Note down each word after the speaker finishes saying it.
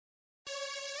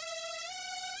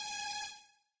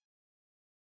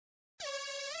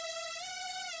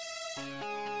Hello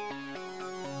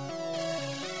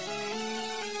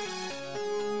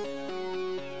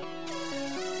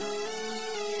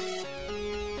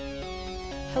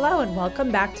and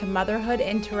welcome back to Motherhood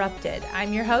Interrupted.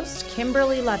 I'm your host,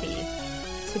 Kimberly Levy.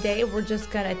 Today we're just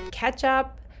going to catch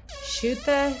up,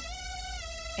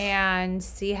 and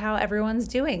see how everyone's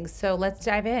doing. So let's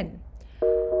dive in.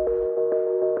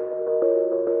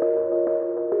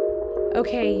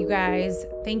 Okay, you guys,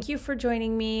 thank you for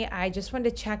joining me. I just wanted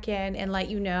to check in and let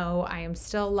you know I am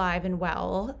still alive and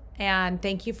well. And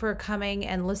thank you for coming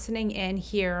and listening in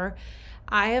here.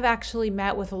 I have actually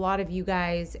met with a lot of you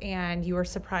guys and you were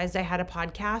surprised I had a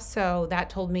podcast. So that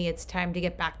told me it's time to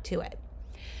get back to it.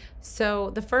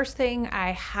 So the first thing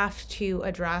I have to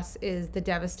address is the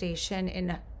devastation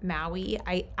in Maui.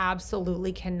 I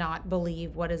absolutely cannot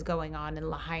believe what is going on in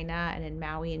Lahaina and in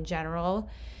Maui in general.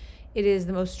 It is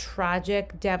the most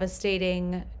tragic,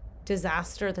 devastating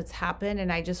disaster that's happened.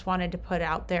 And I just wanted to put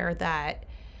out there that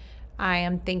I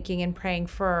am thinking and praying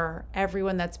for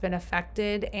everyone that's been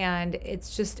affected. And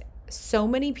it's just so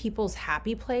many people's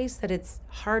happy place that it's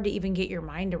hard to even get your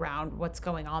mind around what's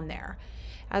going on there.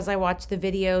 As I watch the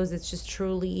videos, it's just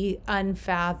truly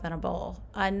unfathomable.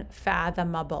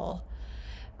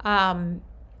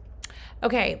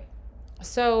 Okay,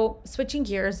 so switching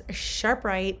gears, sharp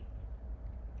right.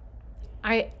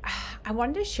 I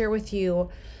wanted to share with you.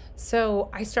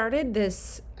 So I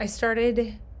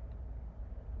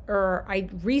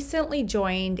recently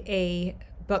joined a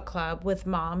book club with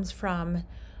moms from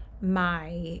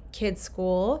my kids'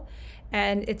 school.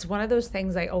 And it's one of those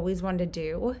things I always wanted to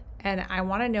do. And I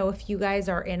want to know if you guys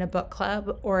are in a book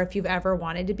club or if you've ever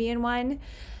wanted to be in one.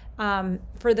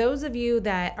 For those of you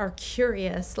that are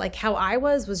curious, like how I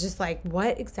was just like,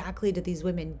 what exactly do these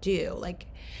women do? Like,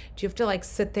 do you have to like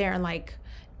sit there and like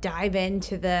dive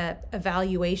into the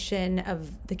evaluation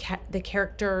of the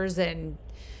characters and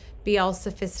be all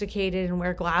sophisticated and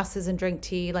wear glasses and drink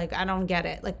tea? Like, I don't get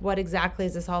it. Like, what exactly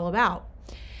is this all about?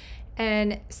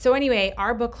 And so anyway,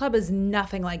 our book club is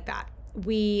nothing like that.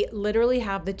 We literally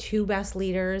have the two best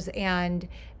leaders and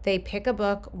they pick a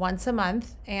book once a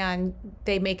month and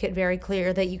they make it very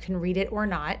clear that you can read it or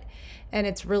not. And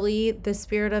it's really, the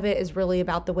spirit of it is really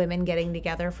about the women getting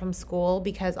together from school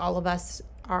because all of us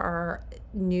are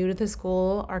new to the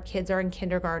school. Our kids are in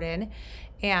kindergarten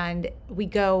and we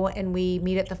go and we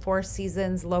meet at the Four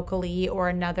Seasons locally or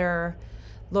another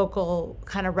local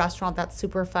kind of restaurant that's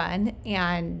super fun.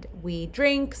 And we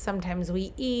drink, sometimes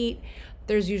we eat.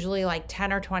 There's usually like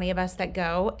 10 or 20 of us that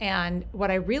go. And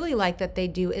what I really like that they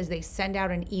do is they send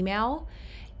out an email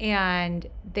and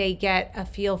they get a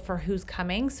feel for who's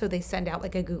coming. So they send out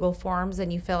like a Google Forms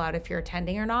and you fill out if you're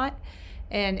attending or not.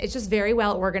 And it's just very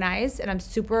well organized. And I'm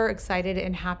super excited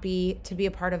and happy to be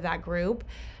a part of that group.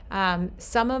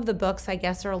 Some of the books, I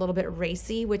guess, are a little bit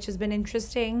racy, which has been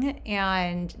interesting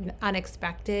and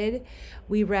unexpected.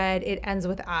 We read It Ends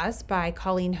With Us by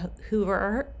Colleen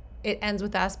Hoover. It Ends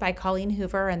With Us by Colleen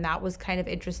Hoover, and that was kind of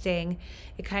interesting.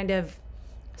 It kind of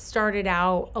started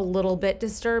out a little bit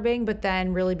disturbing, but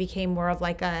then really became more of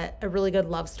like a really good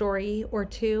love story or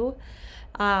two.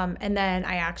 And then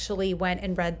I actually went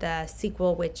and read the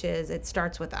sequel, which is It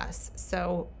Starts With Us.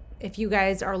 So if you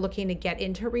guys are looking to get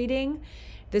into reading,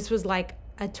 this was like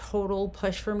a total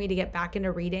push for me to get back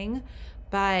into reading.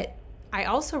 But I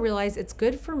also realized it's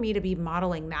good for me to be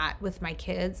modeling that with my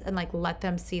kids and like let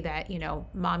them see that, you know,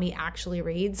 mommy actually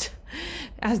reads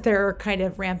as they're kind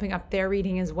of ramping up their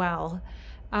reading as well.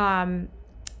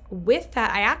 With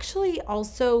that, I actually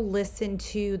also listened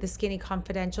to The Skinny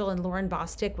Confidential, and Lauren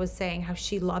Bostic was saying how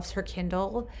she loves her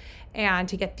Kindle and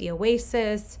to get the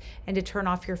Oasis and to turn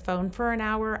off your phone for an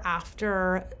hour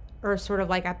after or sort of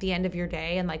like at the end of your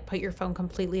day and like put your phone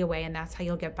completely away, and that's how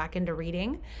you'll get back into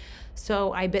reading.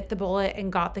 So I bit the bullet and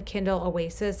got the Kindle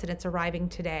Oasis, and it's arriving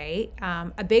today.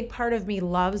 A big part of me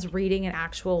loves reading an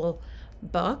actual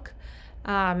book.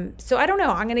 So I don't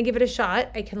know. I'm going to give it a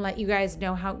shot. I can let you guys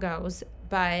know how it goes.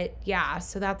 But yeah,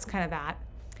 so that's kind of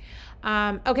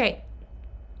that. Okay.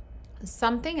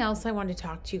 Something else I want to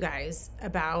talk to you guys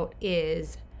about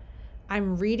is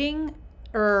I'm reading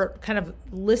or kind of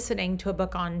listening to a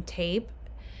book on tape,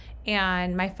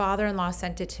 and my father-in-law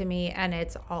sent it to me, and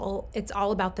it's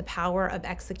all about the power of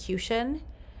execution.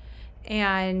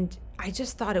 And I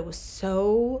just thought it was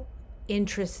so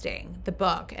interesting, the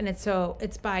book. And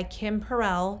it's by Kim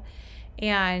Perrell.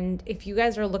 And if you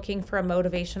guys are looking for a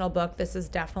motivational book, this is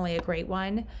definitely a great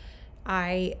one.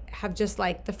 I have just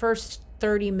like the first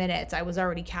 30 minutes, I was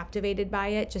already captivated by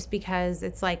it just because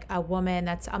it's like a woman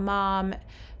that's a mom,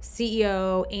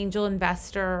 CEO, angel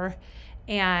investor,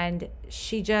 and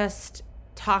she just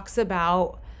talks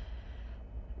about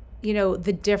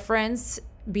the difference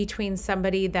between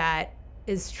somebody that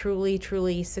is truly,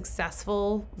 truly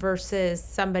successful versus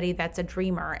somebody that's a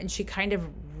dreamer. And she kind of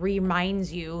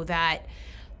reminds you that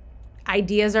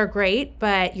ideas are great,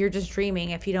 but you're just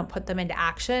dreaming if you don't put them into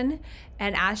action.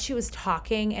 And as she was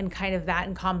talking and kind of that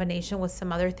in combination with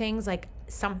some other things, like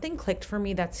something clicked for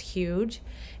me that's huge.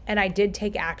 And I did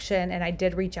take action and I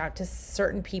did reach out to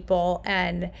certain people,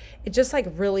 and it just like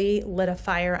really lit a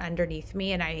fire underneath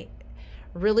me. And I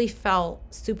really felt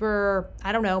super,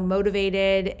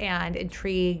 motivated and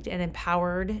intrigued and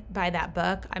empowered by that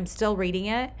book. I'm still reading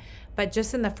it, but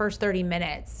just in the first 30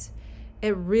 minutes,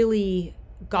 it really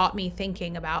got me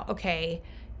thinking about, okay,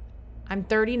 I'm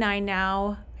 39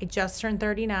 now. I just turned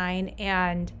 39,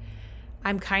 and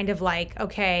I'm kind of like,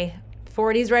 okay,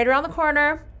 40's right around the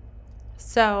corner.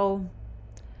 So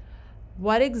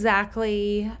what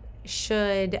exactly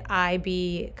should I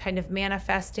be kind of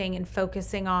manifesting and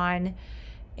focusing on?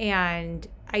 And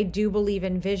I do believe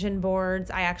in vision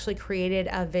boards. I actually created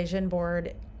a vision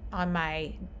board on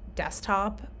my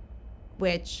desktop,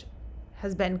 which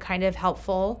has been kind of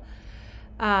helpful.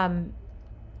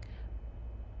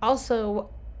 Also,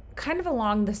 kind of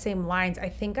along the same lines, I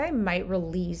think I might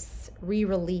re-release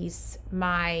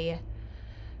my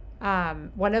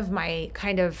one of my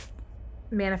kind of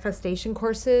manifestation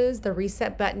courses, the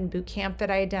Reset Button Bootcamp that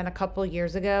I had done a couple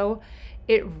years ago.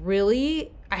 It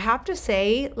really, I have to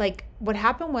say, like what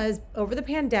happened was over the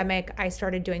pandemic, I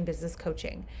started doing business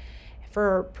coaching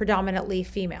for predominantly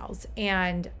females.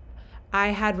 And I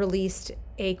had released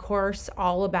a course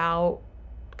all about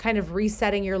kind of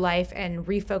resetting your life and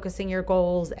refocusing your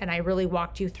goals. And I really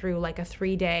walked you through like a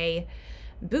 3-day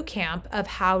boot camp of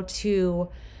how to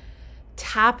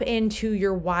tap into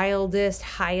your wildest,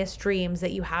 highest dreams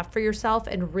that you have for yourself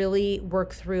and really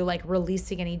work through like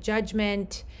releasing any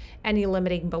judgment, any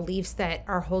limiting beliefs that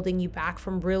are holding you back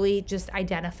from really just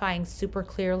identifying super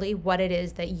clearly what it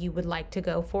is that you would like to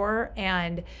go for.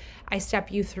 And I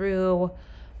step you through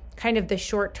kind of the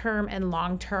short-term and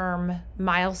long-term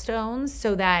milestones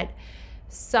so that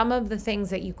some of the things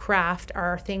that you craft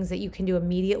are things that you can do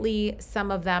immediately.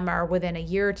 Some of them are within a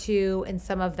year or two, and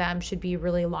some of them should be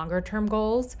really longer-term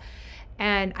goals.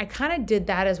 And I kind of did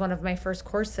that as one of my first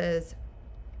courses.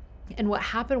 And what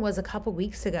happened was a couple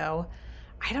weeks ago,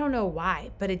 I don't know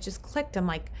why, but it just clicked. I'm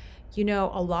like,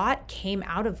 a lot came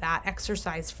out of that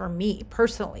exercise for me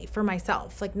personally, for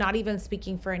myself, like not even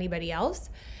speaking for anybody else.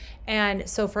 And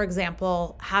so, for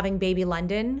example, having baby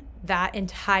London,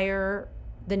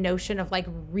 the notion of like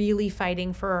really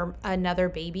fighting for another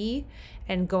baby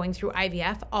and going through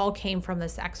IVF all came from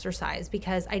this exercise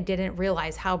because I didn't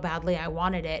realize how badly I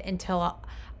wanted it until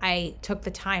I took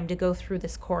the time to go through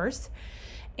this course.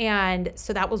 And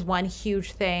so that was one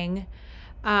huge thing.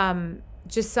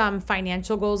 Just some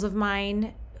financial goals of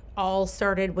mine all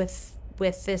started with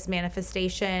this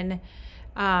manifestation.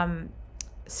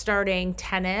 Starting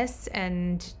tennis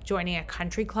and joining a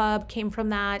country club came from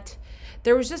that.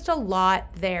 There was just a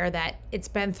lot there that it's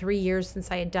been 3 years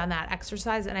since I had done that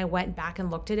exercise, and I went back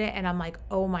and looked at it and I'm like,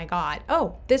 oh my God,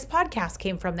 this podcast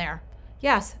came from there.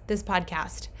 Yes, this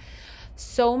podcast.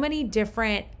 So many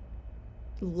different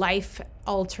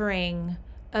life-altering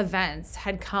events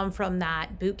had come from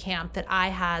that boot camp that I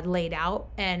had laid out,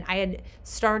 and I had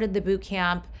started the boot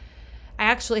camp. I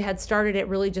actually had started it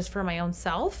really just for my own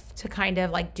self to kind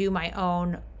of like do my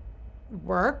own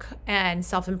work and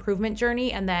self-improvement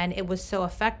journey. And then it was so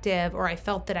effective, or I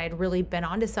felt that I'd really been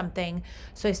onto something.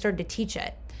 So I started to teach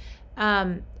it.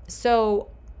 So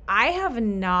I have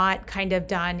not kind of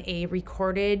done a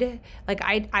recorded, like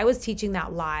I was teaching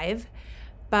that live,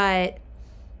 but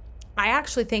I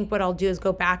actually think what I'll do is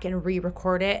go back and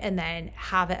re-record it and then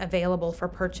have it available for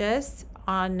purchase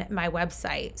on my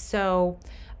website. So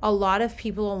a lot of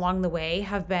people along the way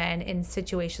have been in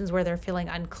situations where they're feeling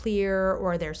unclear,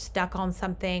 or they're stuck on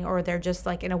something, or they're just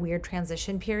like in a weird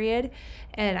transition period.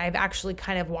 And I've actually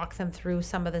kind of walked them through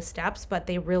some of the steps, but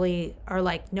they really are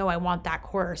like, no, I want that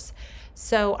course.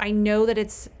 So I know that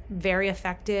it's very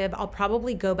effective. I'll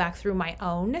probably go back through my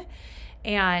own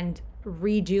and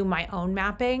redo my own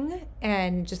mapping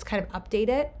and just kind of update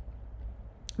it.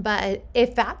 But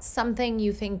if that's something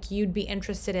you think you'd be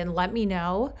interested in, let me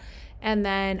know. And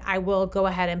then I will go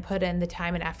ahead and put in the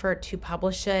time and effort to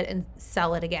publish it and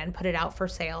sell it again, put it out for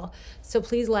sale. So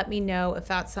please let me know if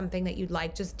that's something that you'd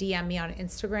like. Just DM me on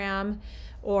Instagram,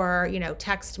 or,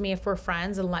 text me if we're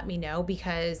friends and let me know,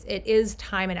 because it is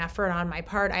time and effort on my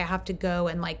part. I have to go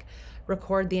and like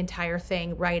record the entire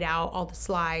thing, write out all the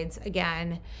slides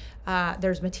again.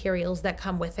 There's materials that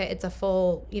come with it. It's a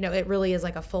full, it really is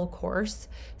like a full course.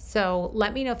 So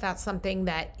let me know if that's something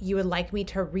that you would like me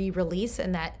to re-release,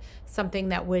 and that something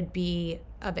that would be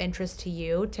of interest to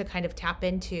you to kind of tap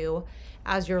into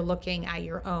as you're looking at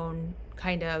your own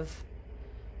kind of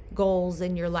goals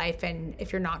in your life. And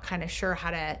if you're not kind of sure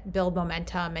how to build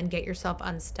momentum and get yourself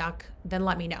unstuck, then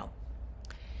let me know.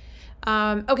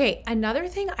 Okay, another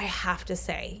thing I have to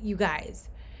say, you guys,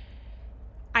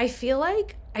 I feel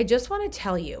like I just want to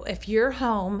tell you, if you're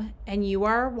home and you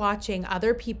are watching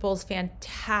other people's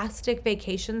fantastic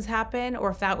vacations happen,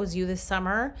 or if that was you this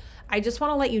summer, I just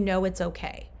want to let you know it's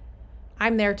okay.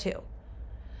 I'm there too.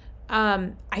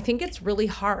 I think it's really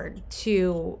hard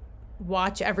to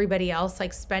watch everybody else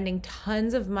like spending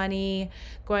tons of money,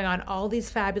 going on all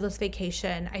these fabulous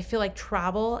vacation. I feel like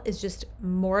travel is just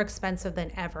more expensive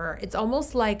than ever. It's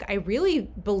almost like I really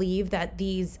believe that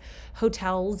these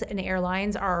hotels and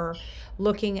airlines are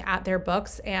looking at their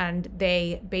books, and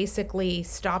they basically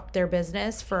stopped their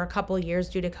business for a couple of years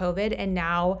due to COVID, and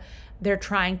now they're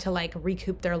trying to like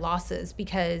recoup their losses,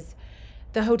 because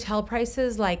the hotel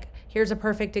prices, like, here's a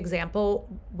perfect example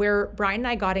where Brian and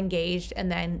I got engaged and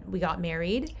then we got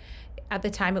married. At the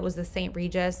time, it was the St.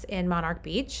 Regis in Monarch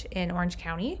Beach in Orange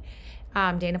County,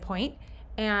 Dana Point.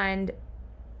 And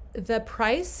the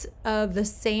price of the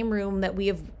same room that we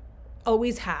have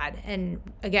always had, and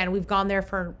again, we've gone there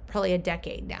for probably a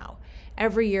decade now,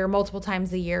 every year, multiple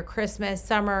times a year, Christmas,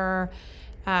 summer,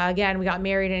 again, we got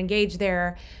married and engaged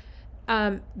there.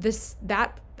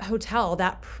 That hotel,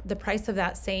 the price of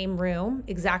that same room,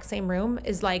 exact same room,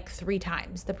 is like 3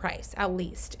 times the price, at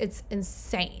least. It's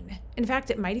insane. In fact,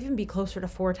 it might even be closer to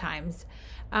 4 times.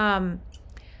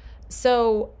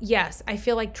 So yes, I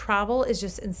feel like travel is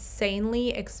just insanely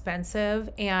expensive,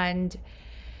 and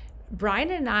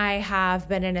Brian and I have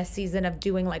been in a season of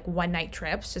doing like one night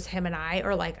trips, just him and I,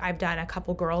 or like I've done a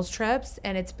couple girls trips,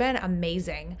 and it's been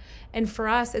amazing. And for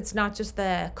us, it's not just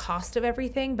the cost of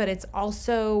everything, but it's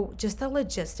also just the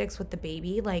logistics with the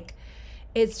baby. Like,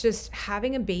 it's just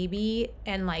having a baby,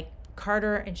 and like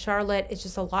Carter and Charlotte, it's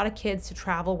just a lot of kids to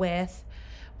travel with.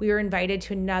 We were invited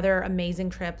to another amazing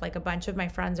trip, like a bunch of my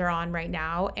friends are on right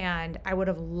now, and I would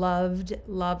have loved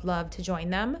to join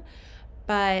them.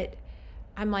 But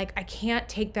I'm like, I can't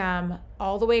take them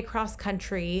all the way across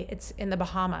country. It's in the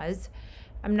Bahamas.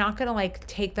 I'm not going to like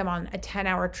take them on a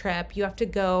 10-hour trip. You have to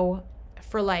go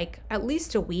for like at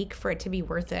least a week for it to be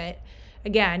worth it.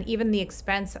 Again, even the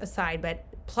expense aside, but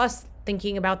plus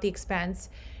thinking about the expense.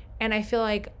 And I feel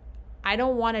like I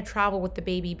don't want to travel with the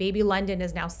baby. Baby London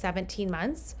is now 17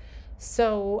 months.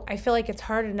 So I feel like it's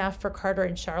hard enough for Carter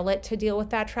and Charlotte to deal with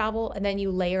that travel. And then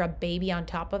you layer a baby on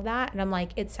top of that. And I'm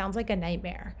like, it sounds like a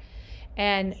nightmare.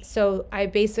 And so I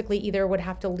basically either would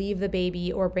have to leave the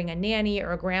baby or bring a nanny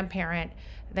or a grandparent,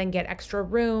 then get extra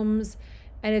rooms.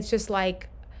 And it's just like,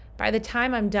 by the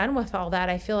time I'm done with all that,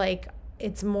 I feel like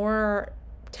it's more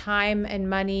time and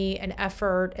money and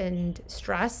effort and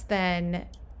stress than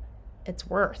it's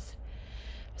worth.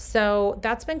 So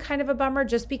that's been kind of a bummer,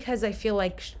 just because I feel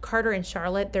like Carter and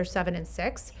Charlotte, they're 7 and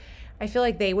 6. I feel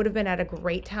like they would have been at a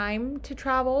great time to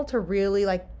travel, to really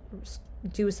like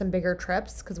do some bigger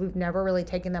trips, because we've never really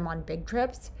taken them on big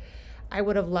trips. I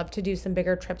would have loved to do some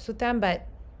bigger trips with them, but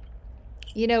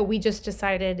we just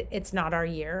decided it's not our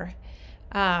year.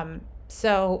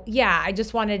 So yeah, I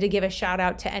just wanted to give a shout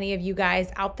out to any of you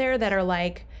guys out there that are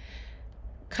like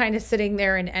kind of sitting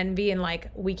there in envy and like,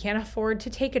 we can't afford to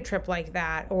take a trip like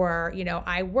that, or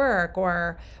I work,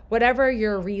 or whatever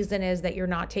your reason is that you're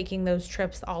not taking those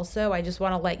trips. Also, I just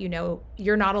want to let you know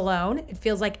you're not alone. It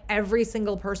feels like every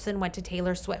single person went to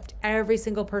Taylor Swift, every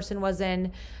single person was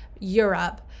in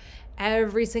Europe,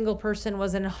 every single person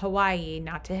was in Hawaii,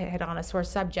 not to hit on a sore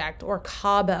subject, or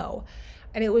Cabo.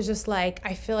 And it was just like,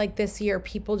 I feel like this year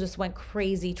people just went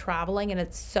crazy traveling, and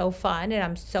it's so fun, and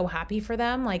I'm so happy for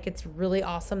them. Like, it's really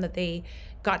awesome that they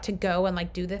got to go and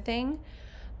like do the thing.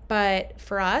 But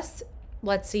for us,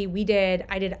 let's see,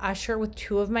 I did Usher with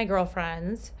 2 of my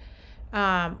girlfriends,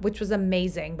 which was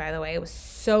amazing, by the way. It was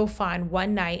so fun.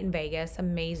 One night in Vegas,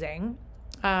 amazing.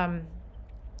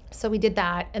 So we did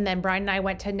that. And then Brian and I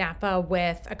went to Napa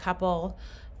with a couple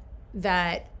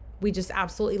that we just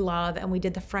absolutely love, and we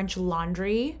did the French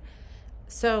Laundry.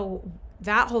 So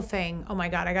that whole thing, oh my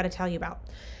God, I got to tell you about.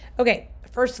 Okay,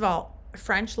 first of all,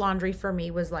 French Laundry for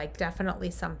me was like definitely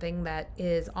something that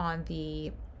is on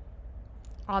the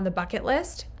bucket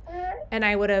list. And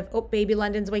I would have, baby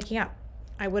London's waking up.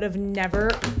 I would have never,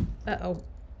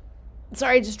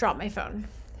 sorry, I just dropped my phone.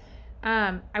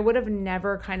 I would have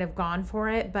never kind of gone for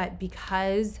it, but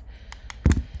because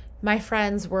My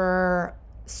friends were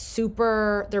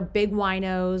they're big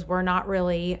winos. We're not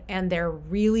really, and they're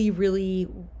really, really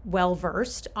well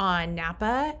versed on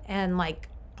Napa and like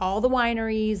all the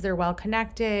wineries. They're well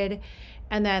connected.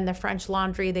 And then the French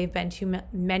Laundry, they've been to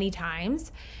many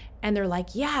times. And they're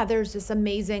like, yeah, there's this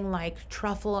amazing like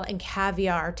truffle and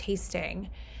caviar tasting.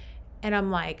 And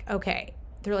I'm like, okay.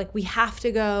 They're like, we have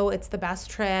to go. It's the best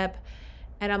trip.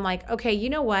 And I'm like, okay, you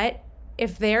know what?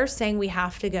 If they're saying we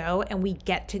have to go and we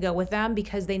get to go with them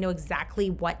because they know exactly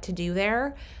what to do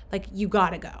there, like you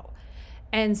gotta go.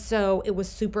 And so it was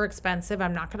super expensive.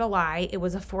 I'm not gonna lie. It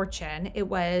was a fortune. It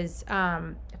was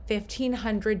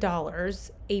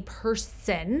 $1,500 a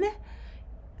person.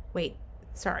 Wait,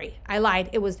 sorry, I lied.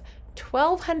 It was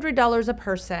 $1,200 a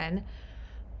person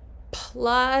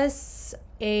plus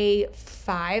a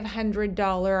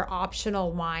 $500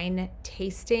 optional wine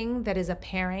tasting that is a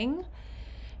pairing.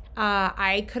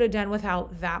 I could have done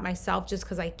without that myself just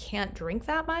because I can't drink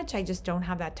that much. I just don't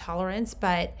have that tolerance.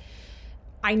 But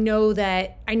I know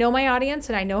my audience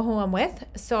and I know who I'm with.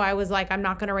 So I was like, I'm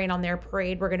not going to rain on their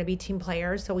parade. We're going to be team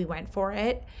players. So we went for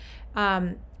it.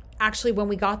 Actually, when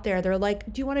we got there, they're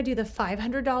like, do you want to do the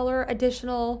 $500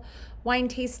 additional wine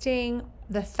tasting,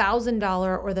 the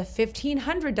 $1,000 or the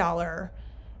 $1,500?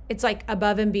 It's like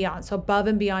above and beyond. So above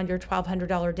and beyond your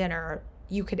 $1,200 dinner,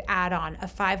 you could add on a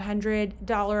 $500,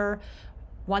 $1,000, or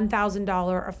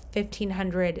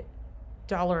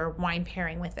 $1,500 wine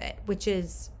pairing with it, which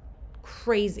is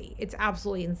crazy. It's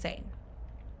absolutely insane.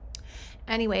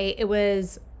 Anyway, it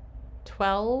was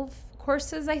 12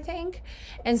 courses, I think.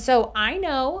 And so I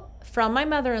know from my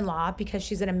mother-in-law, because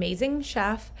she's an amazing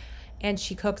chef and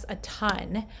she cooks a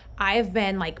ton, I've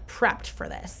been like prepped for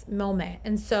this moment.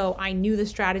 And so I knew the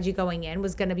strategy going in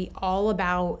was going to be all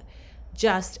about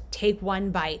just take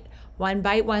one bite,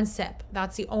 one sip.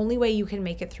 That's the only way you can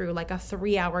make it through like a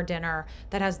 3-hour dinner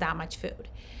that has that much food.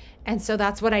 And so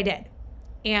that's what I did.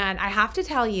 And I have to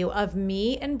tell you, of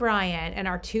me and Brian and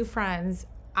our two friends,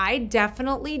 I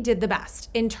definitely did the best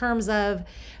in terms of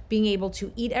being able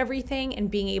to eat everything and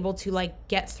being able to like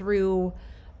get through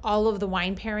all of the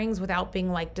wine pairings without being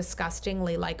like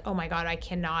disgustingly like, oh my God, I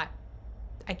can't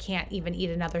even eat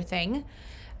another thing.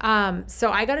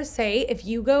 So I gotta say, if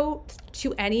you go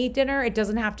to any dinner, it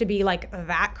doesn't have to be like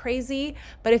that crazy,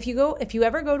 but if you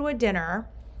ever go to a dinner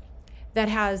that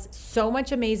has so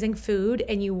much amazing food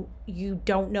and you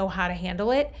don't know how to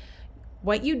handle it,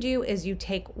 what you do is you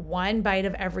take one bite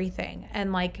of everything.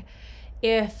 And like,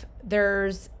 if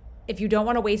you don't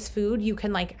want to waste food, you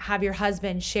can like have your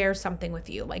husband share something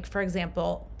with you. Like, for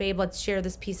example, babe, let's share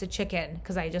this piece of chicken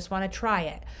because I just want to try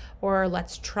it. Or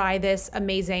let's try this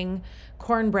amazing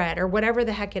cornbread or whatever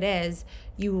the heck it is.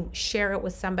 You share it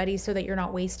with somebody so that you're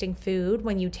not wasting food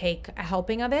when you take a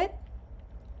helping of it.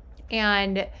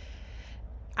 And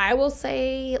I will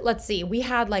say, let's see, we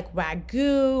had like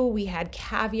Wagyu, we had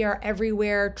caviar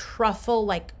everywhere, truffle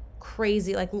like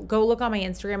crazy. Like, go look on my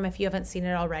Instagram if you haven't seen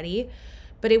it already.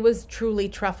 But it was truly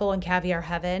truffle and caviar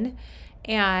heaven.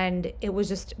 And it was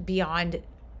just beyond,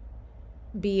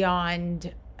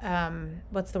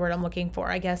 what's the word I'm looking for?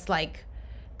 I guess like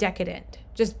decadent.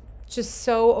 Just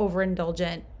so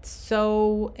overindulgent,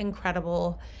 so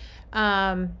incredible.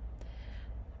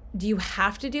 Do you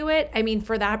have to do it? I mean,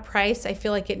 for that price, I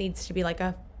feel like it needs to be like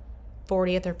a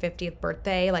 40th or 50th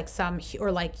birthday, like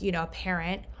or like, a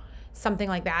parent, something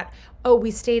like that. Oh,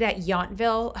 we stayed at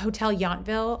Hotel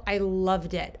Yountville. I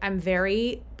loved it. I'm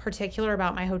very particular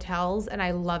about my hotels and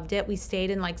I loved it. We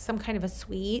stayed in like some kind of a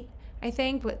suite, I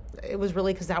think, but it was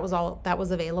really because that was all that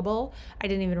was available. I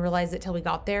didn't even realize it till we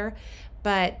got there.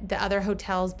 But the other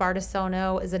hotels,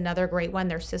 Bartisono is another great one.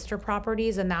 They're sister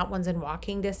properties, and that one's in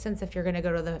walking distance if you're going to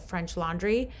go to the French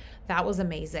Laundry. That was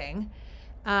amazing.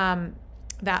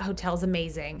 That hotel's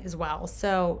amazing as well.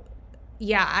 So,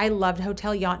 yeah, I loved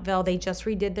Hotel Yountville. They just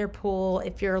redid their pool.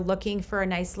 If you're looking for a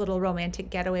nice little romantic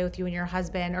getaway with you and your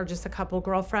husband or just a couple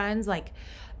girlfriends, like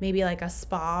maybe like a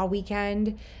spa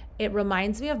weekend, it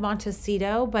reminds me of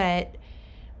Montecito, but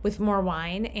with more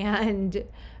wine and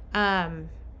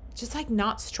just like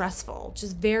not stressful,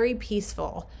 just very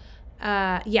peaceful.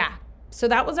 Yeah. So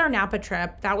that was our Napa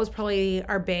trip. That was probably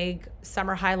our big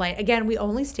summer highlight. Again, we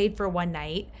only stayed for one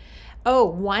night. Oh,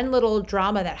 one little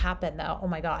drama that happened though. Oh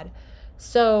my God.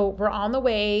 So we're on the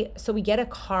way. So we get a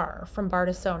car from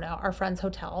Bartisono, our friend's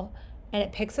hotel, and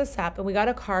it picks us up. And we got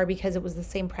a car because it was the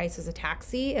same price as a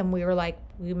taxi. And we were like,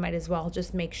 we might as well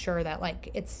just make sure that like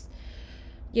it's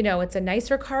a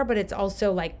nicer car, but it's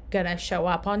also like gonna show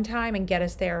up on time and get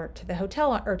us there to the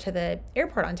hotel or to the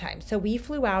airport on time. So we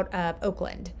flew out of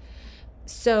Oakland.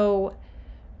 So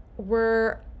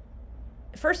we're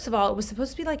first of all, it was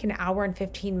supposed to be like an hour and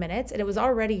 15 minutes, and it was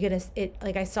already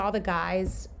like I saw the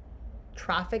guy's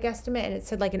traffic estimate and it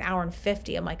said like an hour and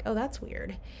 50. I'm like, oh, that's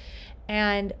weird.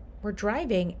 And we're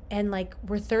driving and like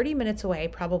we're 30 minutes away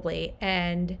probably,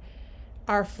 and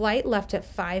our flight left at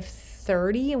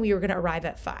 5:30 and we were going to arrive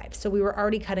at 5. So we were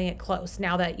already cutting it close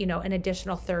now that, an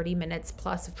additional 30 minutes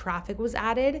plus of traffic was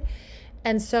added.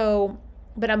 And so,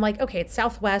 but I'm like, okay, it's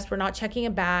Southwest. We're not checking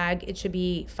a bag. It should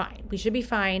be fine. We should be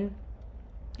fine.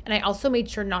 And I also made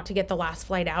sure not to get the last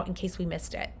flight out in case we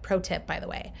missed it. Pro tip, by the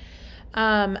way.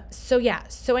 So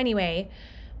anyway,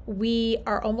 we're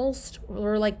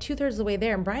like 2/3 of the way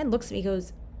there. And Brian looks at me,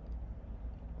 goes,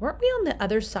 weren't we on the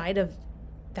other side of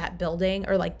that building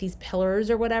or like these pillars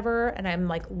or whatever? And I'm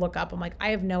like, look up. I'm like,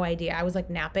 I have no idea. I was like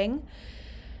napping.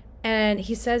 And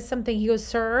he says something. He goes,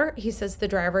 sir, he says to the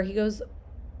driver, he goes,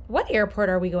 what airport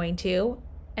are we going to?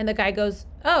 And the guy goes,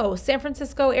 oh, San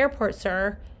Francisco Airport,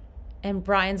 sir. And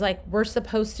Brian's like, we're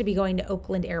supposed to be going to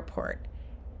Oakland Airport.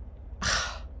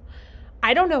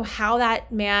 I don't know how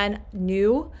that man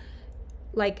knew,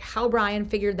 like how Brian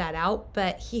figured that out,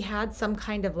 but he had some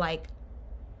kind of like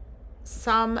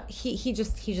he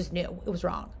just knew it was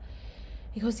wrong.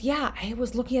 He goes, yeah, I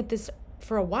was looking at this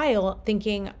for a while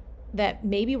thinking that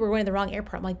maybe we're going to the wrong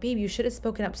airport. I'm like, babe, you should have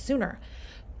spoken up sooner.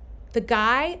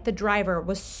 The driver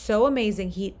was so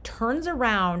amazing. He turns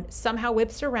around, somehow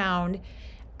whips around.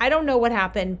 I don't know what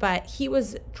happened, but he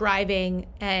was driving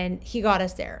and he got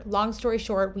us there. Long story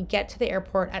short, we get to the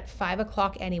airport at 5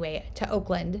 o'clock anyway to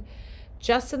Oakland,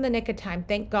 just in the nick of time.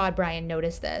 Thank God Brian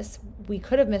noticed this. We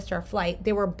could have missed our flight.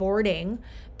 They were boarding.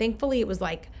 Thankfully, it was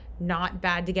like not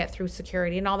bad to get through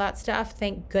security and all that stuff.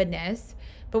 Thank goodness.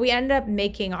 But we ended up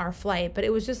making our flight. But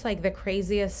it was just like the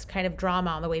craziest kind of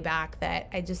drama on the way back that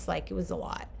I just like, it was a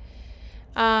lot.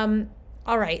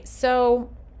 All right.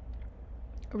 So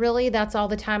really, that's all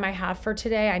the time I have for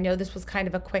today. I know this was kind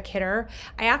of a quick hitter.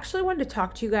 I actually wanted to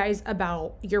talk to you guys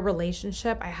about your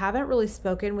relationship. I haven't really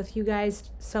spoken with you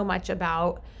guys so much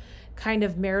about kind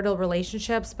of marital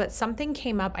relationships, but something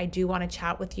came up I do want to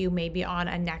chat with you maybe on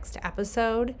a next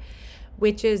episode,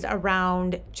 which is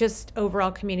around just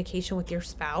overall communication with your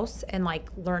spouse and like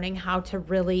learning how to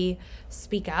really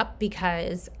speak up,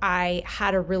 because I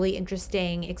had a really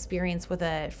interesting experience with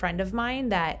a friend of mine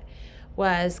that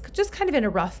was just kind of in a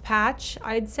rough patch,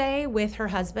 I'd say, with her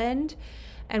husband,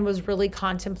 and was really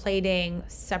contemplating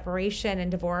separation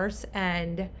and divorce.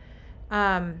 And,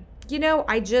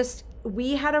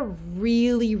 we had a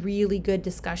really, really good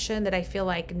discussion that I feel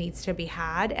like needs to be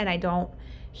had, and I don't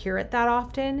hear it that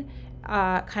often,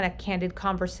 kind of candid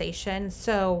conversation.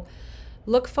 So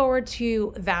look forward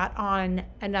to that on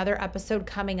another episode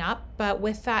coming up. But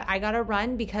with that, I got to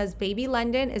run because baby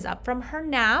London is up from her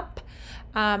nap.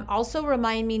 Also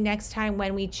remind me next time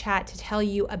when we chat to tell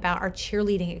you about our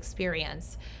cheerleading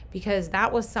experience, because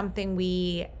that was something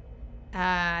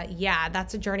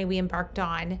that's a journey we embarked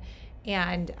on,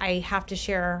 and I have to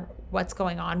share what's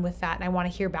going on with that. And I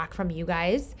want to hear back from you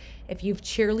guys. If you've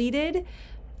cheerleaded,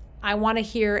 I want to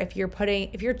hear if you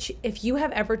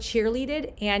have ever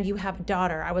cheerleaded and you have a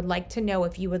daughter. I would like to know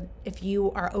if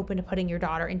you are open to putting your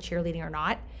daughter in cheerleading or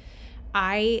not.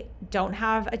 I don't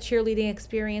have a cheerleading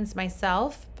experience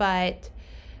myself, but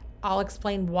I'll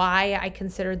explain why I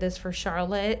considered this for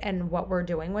Charlotte and what we're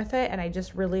doing with it. And I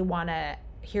just really want to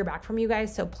hear back from you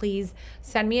guys. So please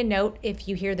send me a note. If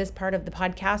you hear this part of the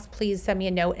podcast, please send me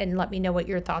a note and let me know what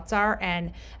your thoughts are.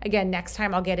 And again, next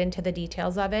time I'll get into the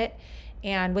details of it.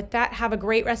 And with that, have a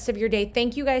great rest of your day.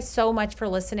 Thank you guys so much for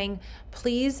listening.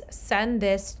 Please send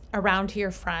this around to your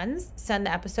friends. Send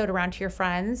the episode around to your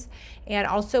friends. And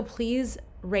also please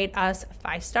rate us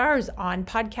 5 stars on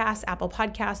podcasts, Apple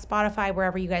Podcasts, Spotify,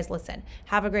 wherever you guys listen.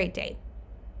 Have a great day.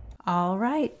 All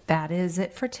right, that is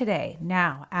it for today.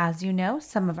 Now, as you know,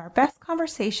 some of our best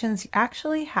conversations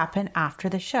actually happen after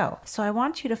the show. So I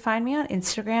want you to find me on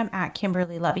Instagram at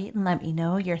Kimberly Lovey and let me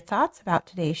know your thoughts about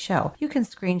today's show. You can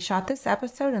screenshot this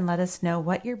episode and let us know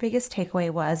what your biggest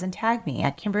takeaway was and tag me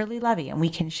at Kimberly Lovey and we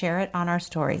can share it on our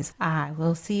stories. I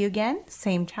will see you again,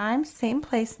 same time, same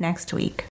place next week.